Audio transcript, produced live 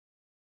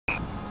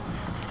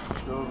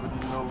You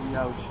already know we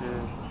out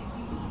here.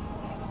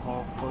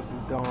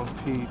 Motherfucking Don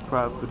P,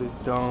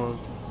 Properdadon,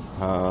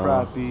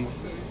 Proppy,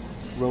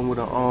 run with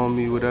an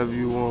army, whatever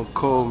you want to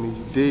call me.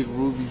 You dig?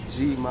 Ruby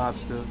G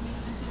Mobster,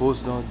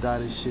 Boss don't die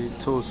this shit,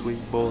 toe sweet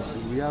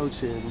bosses. We out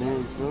here, man,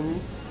 you feel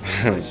me?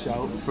 Fresh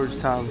out, first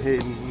time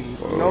hitting,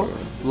 you know?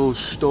 Little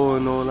store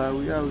and all that,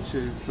 we out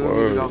here, you feel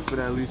me? Get up for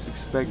that, least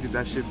expected,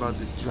 that shit about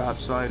to drop.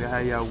 Sorry to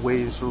have y'all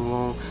waiting so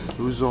long. It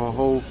was on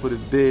hold for the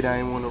bid, I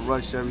ain't want to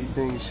rush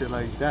everything, shit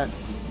like that.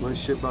 But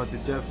shit about to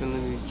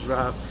definitely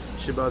drop,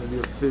 shit about to be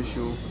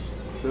official,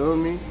 feel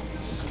me?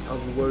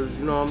 Other words,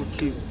 you know, I'm gonna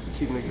keep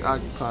niggas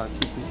occupied,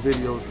 keep the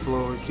videos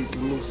flowing, keep the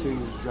new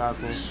singles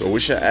dropping. So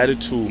what's your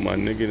attitude, my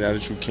nigga, now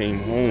that you came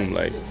home?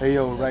 Like, hey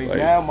yo, right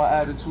now my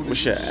attitude what's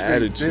is your straight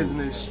attitude?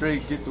 Business,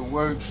 straight, get to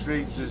work,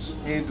 straight, just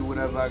handle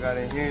whatever I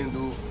gotta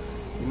handle,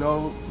 you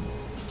know,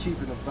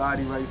 keeping the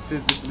body right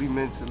physically,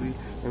 mentally,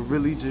 and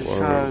really just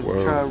trying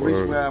to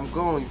reach where I'm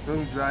going, you feel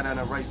me, drive down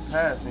the right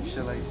path and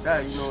shit like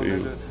that, you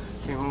know, nigga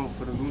came home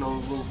for the, you know,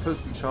 little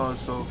pistol charge,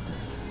 so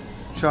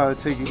try to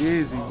take it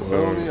easy, you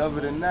feel me?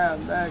 Other than that,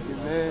 I'm lacking,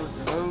 man, you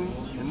feel me?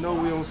 You know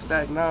we don't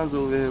stack nines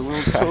over here, we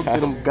don't talk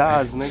to them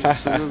guys, nigga,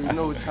 so you already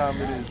know what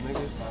time it is,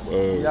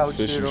 nigga. We out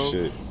here,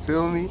 though,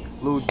 feel me?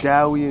 Little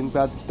Dowie and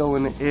about to throw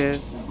in the air,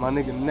 my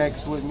nigga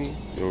Next with me.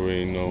 You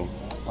already know.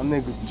 My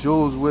nigga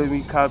Jules with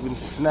me, copying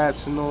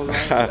snaps and all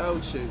that.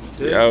 Out here,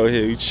 you out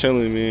here, you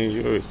chilling, man,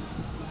 you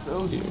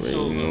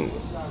already know.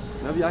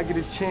 Whenever y'all get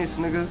a chance,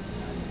 nigga,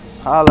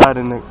 holla at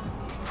a nigga.